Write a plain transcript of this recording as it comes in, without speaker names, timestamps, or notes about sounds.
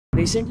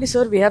Recently,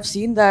 sir, we have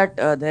seen that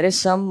there is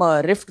some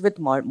rift with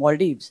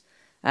Maldives,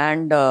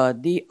 and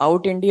the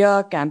Out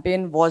India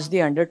campaign was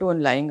the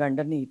undertone lying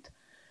underneath.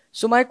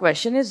 So, my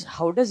question is,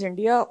 how does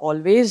India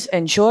always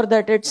ensure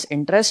that its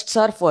interests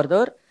are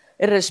further,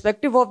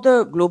 irrespective of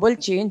the global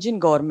change in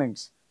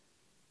governments?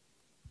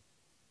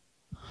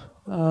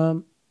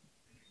 Um,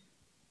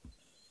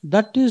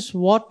 that is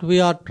what we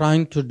are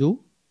trying to do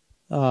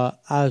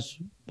as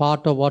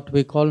part of what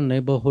we call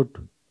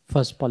neighborhood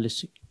first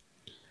policy.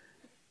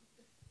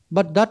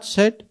 But that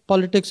said,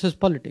 politics is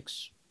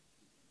politics.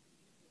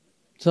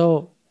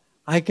 So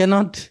I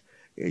cannot,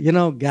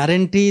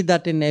 guarantee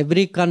that in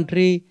every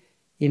country,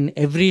 in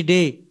every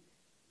day,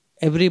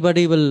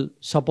 everybody will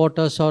support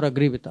us or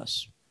agree with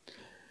us.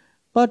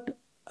 But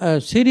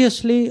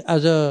seriously,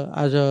 as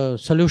a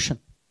solution,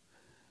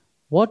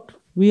 what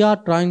we are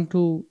trying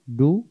to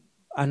do,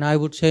 and I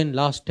would say in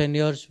last 10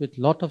 years with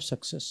lot of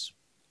success,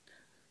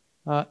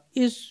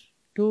 is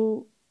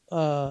to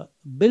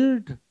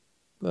build,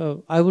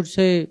 I would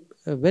say,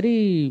 a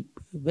very,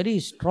 very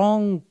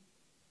strong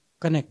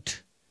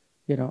connect,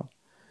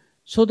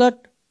 so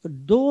that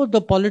though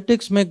the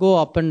politics may go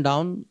up and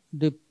down,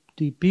 the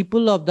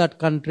people of that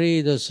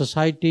country, the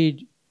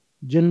society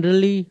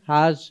generally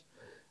has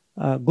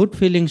good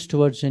feelings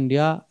towards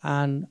India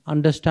and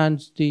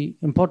understands the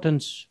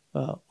importance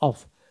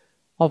of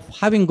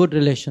having good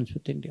relations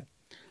with India.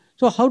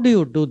 So how do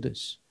you do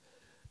this?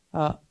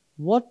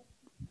 What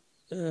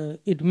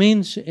it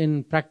means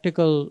in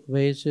practical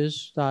ways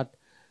is that,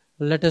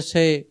 let us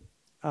say,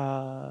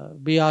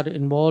 we are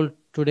involved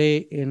today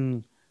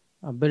in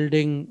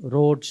building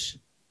roads,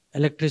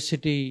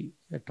 electricity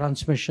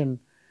transmission,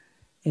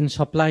 in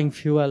supplying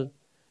fuel,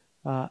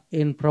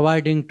 in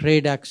providing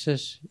trade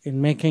access, in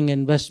making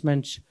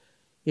investments,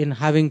 in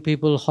having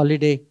people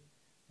holiday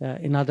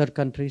in other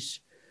countries.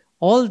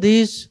 All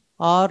these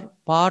are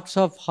parts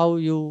of how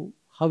you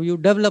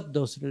develop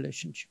those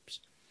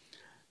relationships.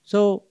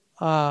 So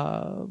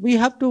we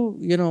have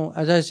to,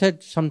 as I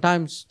said,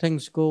 sometimes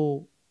things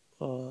go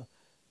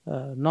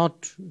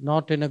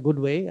not in a good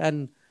way,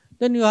 and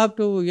then you have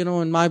to,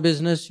 in my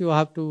business, you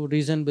have to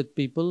reason with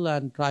people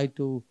and try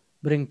to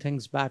bring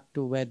things back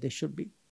to where they should be.